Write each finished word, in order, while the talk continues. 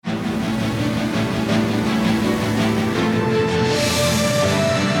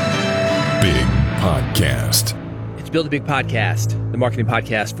Podcast. It's Build a Big Podcast, the marketing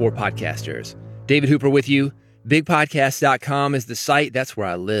podcast for podcasters. David Hooper with you. BigPodcast.com is the site. That's where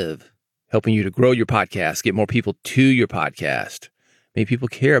I live, helping you to grow your podcast, get more people to your podcast, make people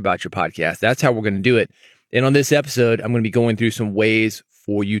care about your podcast. That's how we're going to do it. And on this episode, I'm going to be going through some ways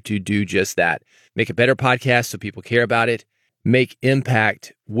for you to do just that. Make a better podcast so people care about it. Make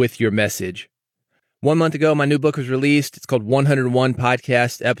impact with your message. 1 month ago, my new book was released. It's called 101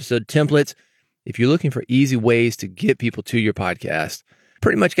 Podcast Episode Templates. If you're looking for easy ways to get people to your podcast,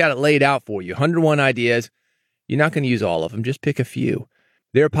 pretty much got it laid out for you. 101 ideas. You're not going to use all of them. Just pick a few.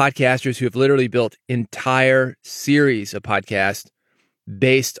 There are podcasters who have literally built entire series of podcasts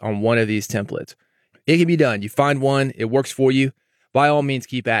based on one of these templates. It can be done. You find one, it works for you. By all means,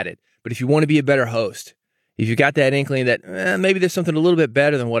 keep at it. But if you want to be a better host, if you've got that inkling that maybe there's something a little bit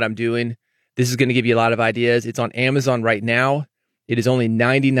better than what I'm doing, this is going to give you a lot of ideas. It's on Amazon right now. It is only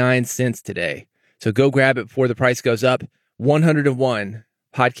 99 cents today. So go grab it before the price goes up. 101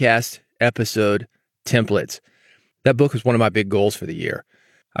 Podcast Episode Templates. That book was one of my big goals for the year.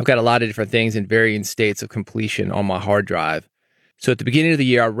 I've got a lot of different things in varying states of completion on my hard drive. So at the beginning of the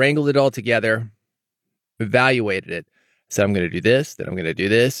year, I wrangled it all together, evaluated it. So I'm going to do this, then I'm going to do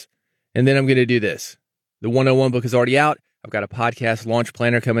this, and then I'm going to do this. The 101 book is already out. I've got a podcast launch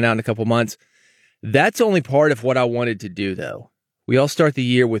planner coming out in a couple months. That's only part of what I wanted to do, though. We all start the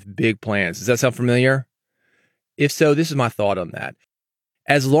year with big plans. Does that sound familiar? If so, this is my thought on that.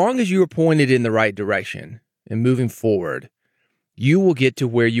 As long as you are pointed in the right direction and moving forward, you will get to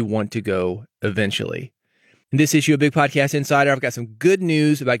where you want to go eventually. In this issue of Big Podcast Insider, I've got some good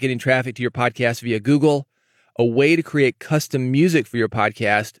news about getting traffic to your podcast via Google, a way to create custom music for your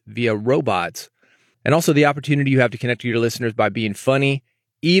podcast via robots, and also the opportunity you have to connect to your listeners by being funny,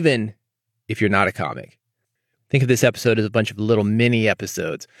 even if you're not a comic. Think of this episode as a bunch of little mini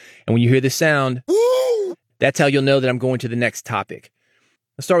episodes. And when you hear the sound, that's how you'll know that I'm going to the next topic.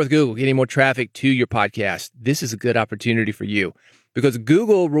 Let's start with Google, getting more traffic to your podcast. This is a good opportunity for you because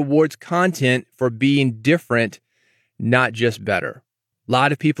Google rewards content for being different, not just better. A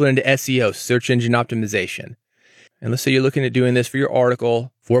lot of people are into SEO, search engine optimization. And let's say you're looking at doing this for your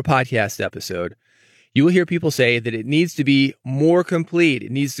article, for a podcast episode. You will hear people say that it needs to be more complete.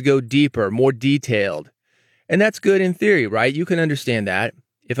 It needs to go deeper, more detailed. And that's good in theory, right? You can understand that.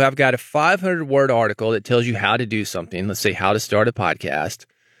 If I've got a 500-word article that tells you how to do something, let's say how to start a podcast,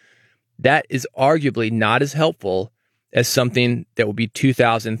 that is arguably not as helpful as something that will be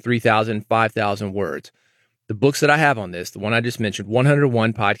 2,000, 3,000, 5,000 words. The books that I have on this, the one I just mentioned,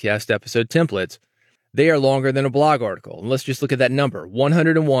 101 Podcast Episode Templates, they are longer than a blog article. And let's just look at that number.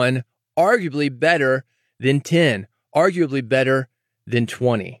 101, arguably better than 10, arguably better than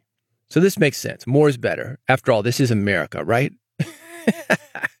 20. So this makes sense. More is better. After all, this is America, right?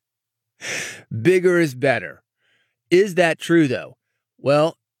 Bigger is better. Is that true, though?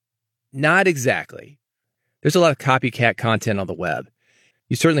 Well, not exactly. There's a lot of copycat content on the web.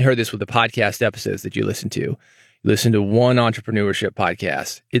 You certainly heard this with the podcast episodes that you listen to. You listen to one entrepreneurship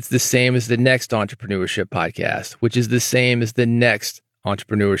podcast. It's the same as the next entrepreneurship podcast, which is the same as the next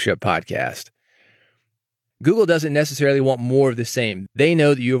entrepreneurship podcast. Google doesn't necessarily want more of the same. They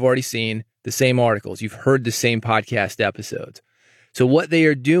know that you have already seen the same articles. You've heard the same podcast episodes. So what they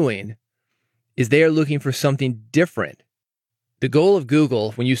are doing is they are looking for something different. The goal of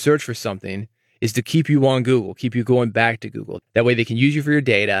Google, when you search for something, is to keep you on Google, keep you going back to Google. That way they can use you for your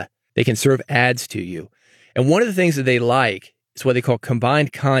data. They can serve ads to you. And one of the things that they like is what they call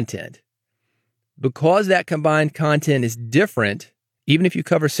combined content. Because that combined content is different, even if you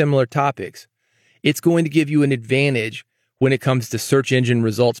cover similar topics, it's going to give you an advantage when it comes to search engine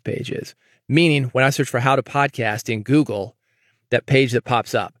results pages. Meaning, when I search for how to podcast in Google, that page that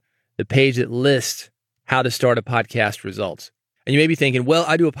pops up, the page that lists how to start a podcast results. And you may be thinking, well,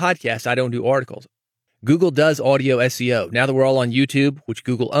 I do a podcast, I don't do articles. Google does audio SEO. Now that we're all on YouTube, which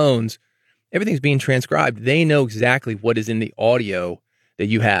Google owns, everything's being transcribed. They know exactly what is in the audio that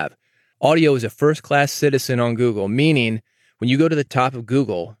you have. Audio is a first-class citizen on Google, meaning when you go to the top of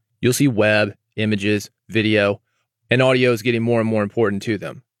Google, you'll see web, images, video, and audio is getting more and more important to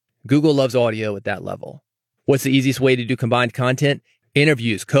them. Google loves audio at that level. What's the easiest way to do combined content?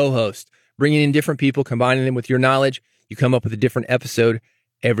 Interviews, co-hosts, bringing in different people, combining them with your knowledge. You come up with a different episode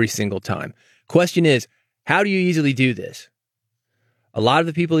every single time. Question is, how do you easily do this? A lot of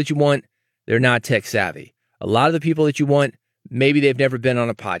the people that you want, they're not tech savvy. A lot of the people that you want, maybe they've never been on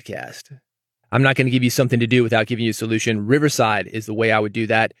a podcast. I'm not going to give you something to do without giving you a solution. Riverside is the way I would do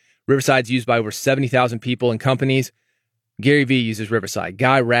that. Riverside's used by over 70,000 people and companies. Gary Vee uses Riverside.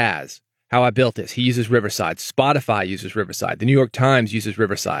 Guy Raz, How I Built This, he uses Riverside. Spotify uses Riverside. The New York Times uses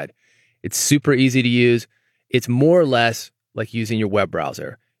Riverside. It's super easy to use. It's more or less like using your web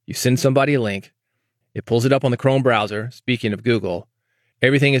browser. You send somebody a link. It pulls it up on the Chrome browser. Speaking of Google,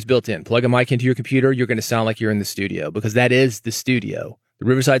 everything is built in. Plug a mic into your computer. You're going to sound like you're in the studio because that is the studio. The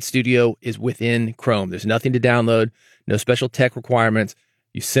Riverside Studio is within Chrome. There's nothing to download, no special tech requirements.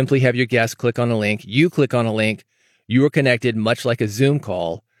 You simply have your guest click on a link. You click on a link. You are connected much like a Zoom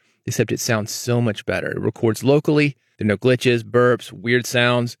call, except it sounds so much better. It records locally. There are no glitches, burps, weird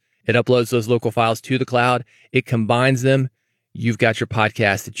sounds. It uploads those local files to the cloud. It combines them. You've got your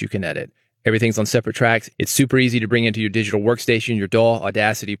podcast that you can edit. Everything's on separate tracks. It's super easy to bring into your digital workstation, your DAW,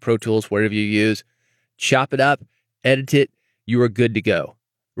 Audacity, Pro Tools, whatever you use. Chop it up, edit it. You are good to go.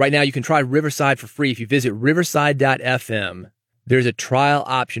 Right now, you can try Riverside for free. If you visit riverside.fm, there's a trial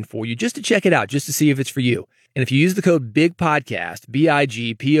option for you just to check it out, just to see if it's for you. And if you use the code BIGPODCAST,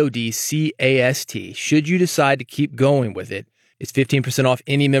 BIGPODCAST, should you decide to keep going with it, it's 15% off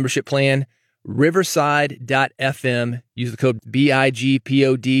any membership plan. Riverside.fm. Use the code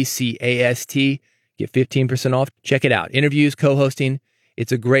BIGPODCAST. Get 15% off. Check it out. Interviews, co-hosting.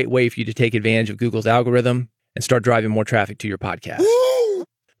 It's a great way for you to take advantage of Google's algorithm and start driving more traffic to your podcast.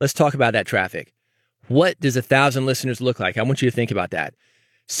 Let's talk about that traffic. What does 1,000 listeners look like? I want you to think about that.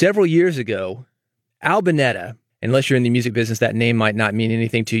 Several years ago, Al Bunetta, unless you're in the music business, that name might not mean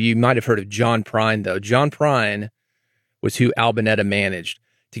anything to you. You might have heard of John Prine, though. John Prine was who Al Bunetta managed.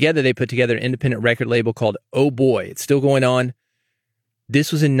 Together, they put together an independent record label called Oh Boy. It's still going on.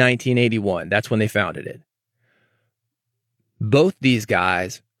 This was in 1981. That's when they founded it. Both these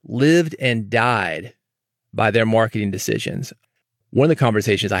guys lived and died by their marketing decisions. One of the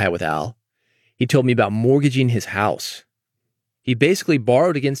conversations I had with Al, he told me about mortgaging his house. He basically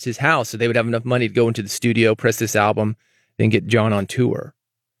borrowed against his house so they would have enough money to go into the studio, press this album, then get John on tour.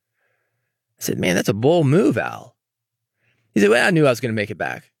 I said, man, that's a bold move, Al. He said, well, I knew I was going to make it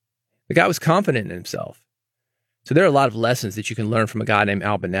back. The guy was confident in himself. So there are a lot of lessons that you can learn from a guy named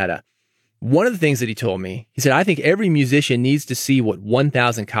Al Bunetta. One of the things that he told me, he said, I think every musician needs to see what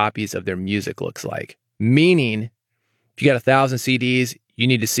 1,000 copies of their music looks like. Meaning, if you got 1,000 CDs, you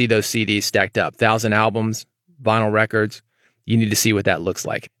need to see those CDs stacked up. 1,000 albums, vinyl records, you need to see what that looks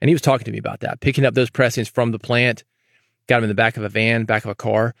like. And he was talking to me about that, picking up those pressings from the plant, got them in the back of a van, back of a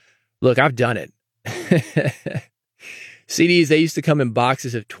car. Look, I've done it. CDs, they used to come in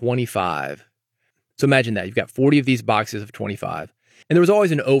boxes of 25. So imagine that. You've got 40 of these boxes of 25. And there was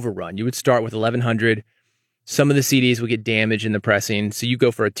always an overrun. You would start with 1,100. Some of the CDs would get damaged in the pressing. So you go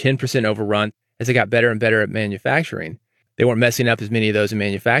for a 10% overrun. As they got better and better at manufacturing, they weren't messing up as many of those in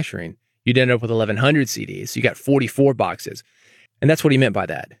manufacturing. You'd end up with 1,100 CDs. So you got 44 boxes. And that's what he meant by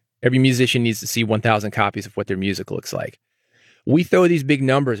that. Every musician needs to see 1,000 copies of what their music looks like. We throw these big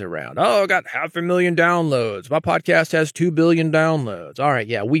numbers around. Oh, I got 500,000 downloads. My podcast has 2 billion downloads. All right,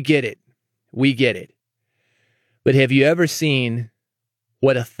 yeah, we get it. We get it. But have you ever seen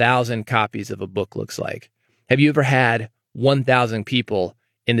what 1,000 copies of a book looks like? Have you ever had 1,000 people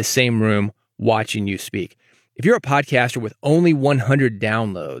in the same room watching you speak? If you're a podcaster with only 100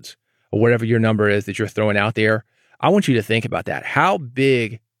 downloads, or whatever your number is that you're throwing out there, I want you to think about that. How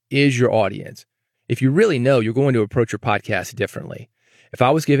big is your audience? If you really know, you're going to approach your podcast differently. If I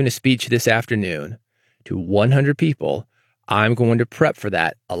was giving a speech this afternoon to 100 people, I'm going to prep for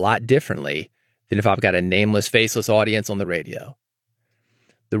that a lot differently than if I've got a nameless, faceless audience on the radio.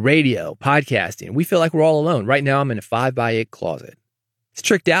 The radio, podcasting, we feel like we're all alone. Right now, I'm in a 5x8 closet. It's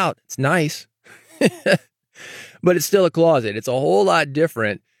tricked out. It's nice. But it's still a closet. It's a whole lot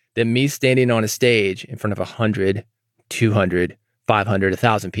different than me standing on a stage in front of 100, 200, 500,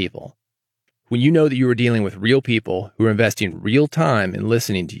 1,000 people. When you know that you are dealing with real people who are investing real time in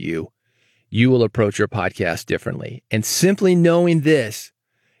listening to you, you will approach your podcast differently. And simply knowing this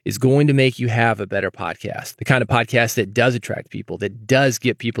is going to make you have a better podcast. The kind of podcast that does attract people, that does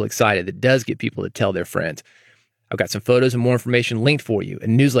get people excited, that does get people to tell their friends. I've got some photos and more information linked for you at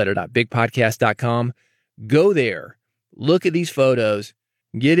newsletter.bigpodcast.com. Go there, look at these photos,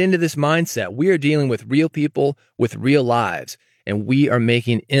 get into this mindset. We are dealing with real people with real lives, and we are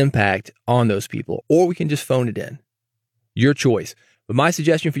making impact on those people, or we can just phone it in. Your choice. But my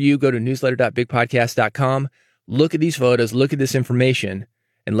suggestion for you, go to newsletter.bigpodcast.com, look at these photos, look at this information,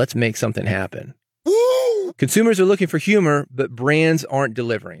 and let's make something happen. Consumers are looking for humor, but brands aren't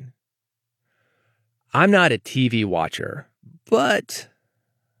delivering. I'm not a TV watcher, but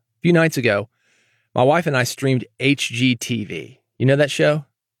a few nights ago, my wife and I streamed HGTV. You know that show?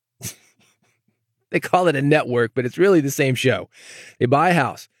 They call it a network, but it's really the same show. They buy a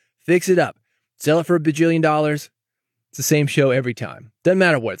house, fix it up, sell it for $1 bajillion. It's the same show every time. Doesn't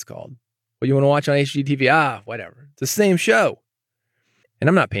matter what it's called. What you want to watch on HGTV? Whatever. It's the same show. And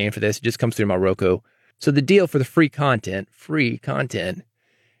I'm not paying for this. It just comes through my Roku. So the deal for the free content,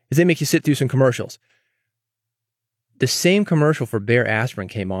 is they make you sit through some commercials. The same commercial for Bayer Aspirin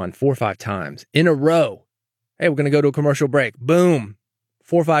came on 4 or 5 times in a row. Hey, we're going to go to a commercial break. Boom.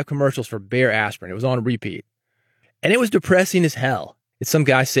 4 or 5 commercials for Bayer Aspirin. It was on repeat. And it was depressing as hell. It's some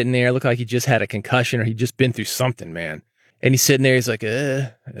guy sitting there, looked like he just had a concussion or he'd just been through something, man. And he's sitting there, he's like,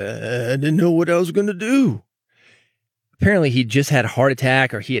 I didn't know what I was going to do. Apparently he just had a heart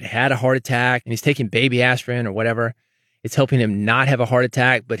attack, or he had a heart attack, and he's taking baby aspirin or whatever. It's helping him not have a heart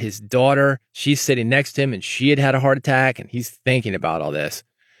attack, but his daughter, she's sitting next to him and she had a heart attack, and he's thinking about all this.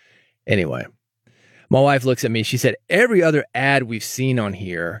 Anyway, my wife looks at me. She said, every other ad we've seen on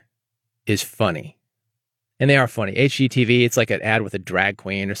here is funny. And they are funny. HGTV, it's like an ad with a drag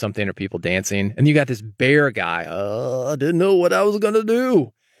queen or something, or people dancing. And you got this Bayer guy. I didn't know what I was going to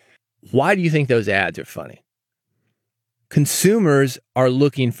do. Why do you think those ads are funny? Consumers are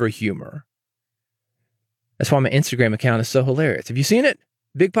looking for humor. That's why my Instagram account is so hilarious. Have you seen it?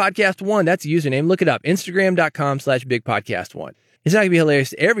 Big Podcast One, that's the username. Look it up. Instagram.com/Big Podcast One. It's not going to be hilarious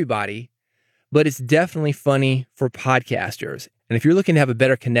to everybody, but it's definitely funny for podcasters. And if you're looking to have a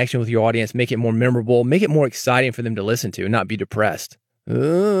better connection with your audience, make it more memorable, make it more exciting for them to listen to and not be depressed. I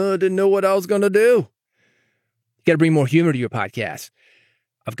didn't know what I was going to do. You got to bring more humor to your podcast.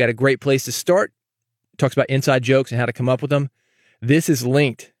 I've got a great place to start. It talks about inside jokes and how to come up with them. This is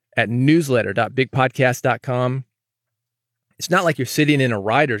linked at newsletter.bigpodcast.com. It's not like you're sitting in a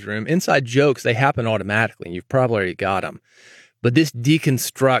writer's room. Inside jokes, they happen automatically, and you've probably already got them. But this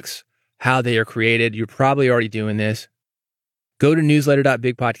deconstructs how they are created. You're probably already doing this. Go to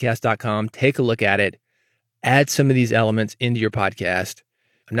newsletter.bigpodcast.com, take a look at it, add some of these elements into your podcast.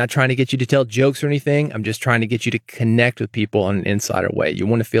 I'm not trying to get you to tell jokes or anything. I'm just trying to get you to connect with people in an insider way. You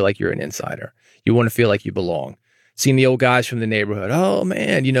want to feel like you're an insider. You want to feel like you belong. Seeing the old guys from the neighborhood, oh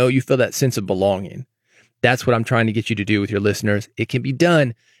man, you feel that sense of belonging. That's what I'm trying to get you to do with your listeners. It can be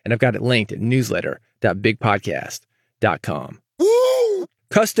done, and I've got it linked at newsletter.bigpodcast.com. Woo!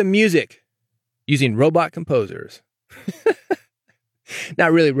 Custom music using robot composers.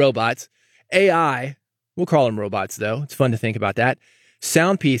 Not really robots. AI, we'll call them robots though. It's fun to think about that.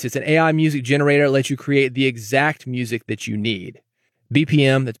 Soundpiece, it's an AI music generator that lets you create the exact music that you need.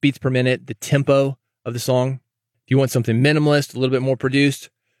 BPM, that's beats per minute, the tempo of the song. If you want something minimalist, a little bit more produced,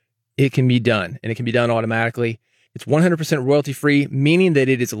 it can be done, and it can be done automatically. It's 100% royalty free, meaning that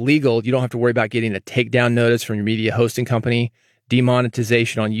it is legal. You don't have to worry about getting a takedown notice from your media hosting company,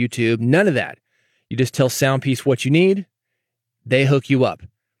 demonetization on YouTube, none of that. You just tell Soundpiece what you need. They hook you up.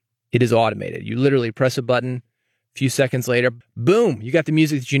 It is automated. You literally press a button. A few seconds later, boom, you got the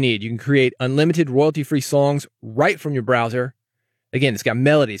music that you need. You can create unlimited royalty-free songs right from your browser. Again, it's got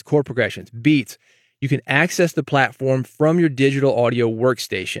melodies, chord progressions, beats. You can access the platform from your digital audio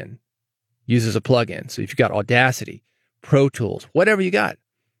workstation. Uses a plugin. So if you've got Audacity, Pro Tools, whatever you got,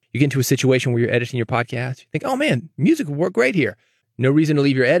 you get into a situation where you're editing your podcast. You think, oh man, music will work great here. No reason to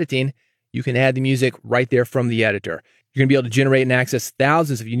leave your editing. You can add the music right there from the editor. You're going to be able to generate and access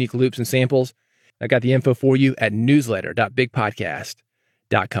thousands of unique loops and samples. I got the info for you at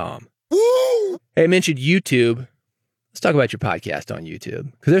newsletter.bigpodcast.com. Woo! Hey, I mentioned YouTube. Let's talk about your podcast on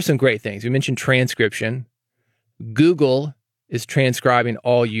YouTube, because there's some great things. We mentioned transcription. Google is transcribing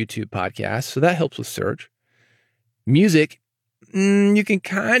all YouTube podcasts, so that helps with search. Music, you can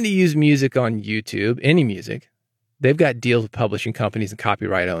kind of use music on YouTube, any music. They've got deals with publishing companies and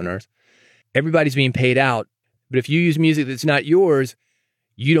copyright owners. Everybody's being paid out. But if you use music that's not yours,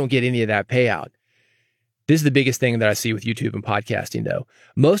 you don't get any of that payout. This is the biggest thing that I see with YouTube and podcasting, though.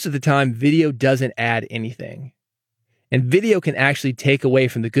 Most of the time, video doesn't add anything. And video can actually take away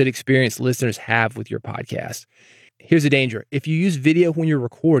from the good experience listeners have with your podcast. Here's the danger. If you use video when you're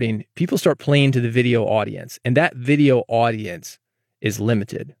recording, people start playing to the video audience. And that video audience is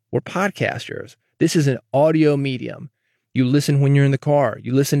limited. We're podcasters. This is an audio medium. You listen when you're in the car.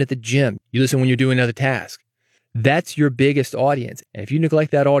 You listen at the gym. You listen when you're doing another task. That's your biggest audience. And if you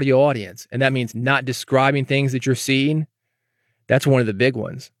neglect that audio audience, and that means not describing things that you're seeing, that's one of the big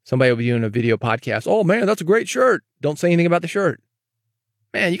ones. Somebody will be doing a video podcast. Oh man, that's a great shirt. Don't say anything about the shirt.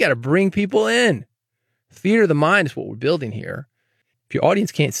 Man, you got to bring people in. Theater of the mind is what we're building here. If your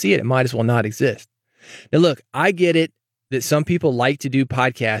audience can't see it, it might as well not exist. Now look, I get it that some people like to do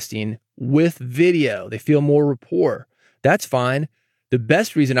podcasting with video. They feel more rapport. That's fine. The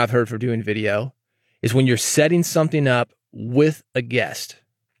best reason I've heard for doing video is when you're setting something up with a guest.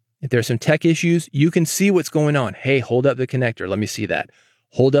 If there's some tech issues, you can see what's going on. Hey, hold up the connector. Let me see that.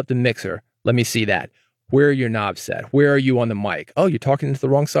 Hold up the mixer. Let me see that. Where are your knobs set? Where are you on the mic? Oh, you're talking to the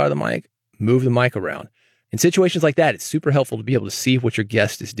wrong side of the mic? Move the mic around. In situations like that, it's super helpful to be able to see what your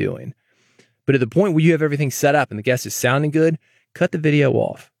guest is doing. But at the point where you have everything set up and the guest is sounding good, cut the video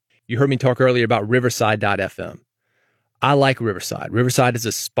off. You heard me talk earlier about Riverside.fm. I like Riverside. Riverside is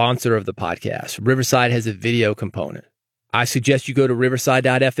a sponsor of the podcast. Riverside has a video component. I suggest you go to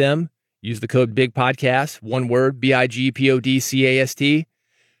Riverside.fm, use the code BIGPODCAST, one word, BIGPODCAST.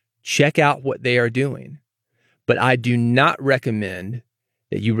 Check out what they are doing. But I do not recommend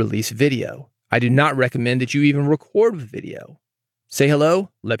that you release video. I do not recommend that you even record with video. Say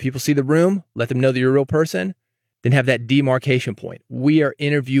hello, let people see the room, let them know that you're a real person, then have that demarcation point. We are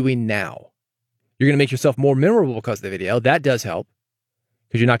interviewing now. You're going to make yourself more memorable because of the video. That does help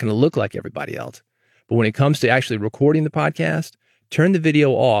because you're not going to look like everybody else. But when it comes to actually recording the podcast, turn the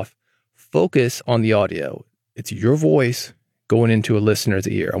video off, focus on the audio. It's your voice going into a listener's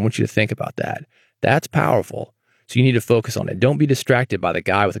ear. I want you to think about that. That's powerful. So you need to focus on it. Don't be distracted by the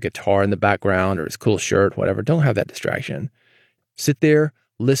guy with a guitar in the background or his cool shirt, whatever. Don't have that distraction. Sit there,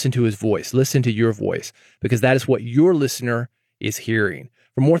 listen to his voice, listen to your voice, because that is what your listener is hearing.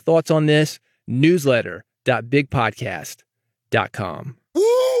 For more thoughts on this, newsletter.bigpodcast.com.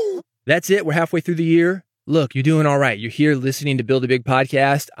 That's it. We're halfway through the year. Look, you're doing all right. You're here listening to Build a Big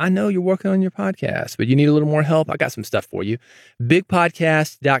Podcast. I know you're working on your podcast, but you need a little more help. I got some stuff for you.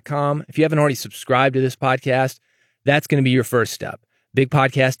 Bigpodcast.com. If you haven't already subscribed to this podcast, that's going to be your first step.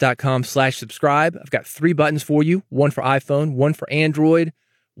 Bigpodcast.com/subscribe. I've got 3 buttons for you, one for iPhone, one for Android,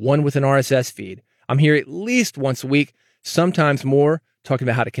 one with an RSS feed. I'm here at least once a week, sometimes more, talking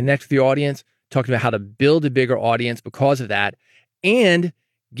about how to connect with your audience, talking about how to build a bigger audience because of that, and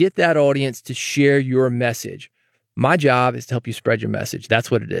get that audience to share your message. My job is to help you spread your message.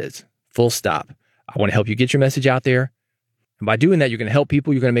 That's what it is. Full stop. I want to help you get your message out there. And by doing that, you're going to help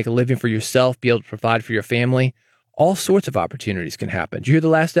people. You're going to make a living for yourself, be able to provide for your family. All sorts of opportunities can happen. Did you hear the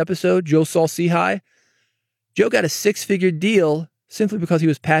last episode? Joe Saul-Sehy? Joe got a 6-figure deal simply because he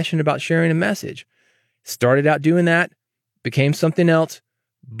was passionate about sharing a message. Started out doing that, became something else.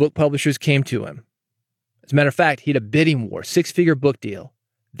 Book publishers came to him. As a matter of fact, he had a bidding war, 6-figure book deal.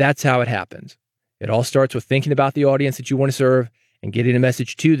 That's how it happens. It all starts with thinking about the audience that you want to serve and getting a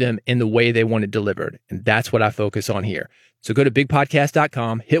message to them in the way they want it delivered. And that's what I focus on here. So go to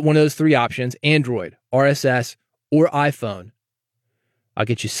bigpodcast.com, hit one of those 3 options, Android, RSS, or iPhone. I'll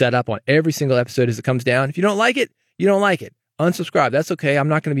get you set up on every single episode as it comes down. If you don't like it, you don't like it. Unsubscribe. That's okay. I'm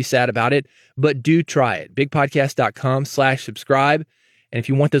not going to be sad about it, but do try it. Bigpodcast.com/subscribe. And if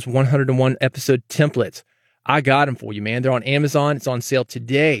you want those 101 episode templates, I got them for you, man. They're on Amazon. It's on sale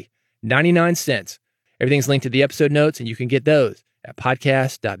today, 99 cents. Everything's linked to the episode notes, and you can get those at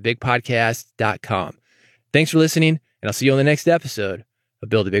podcast.bigpodcast.com. Thanks for listening, and I'll see you on the next episode of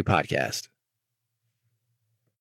Build a Big Podcast.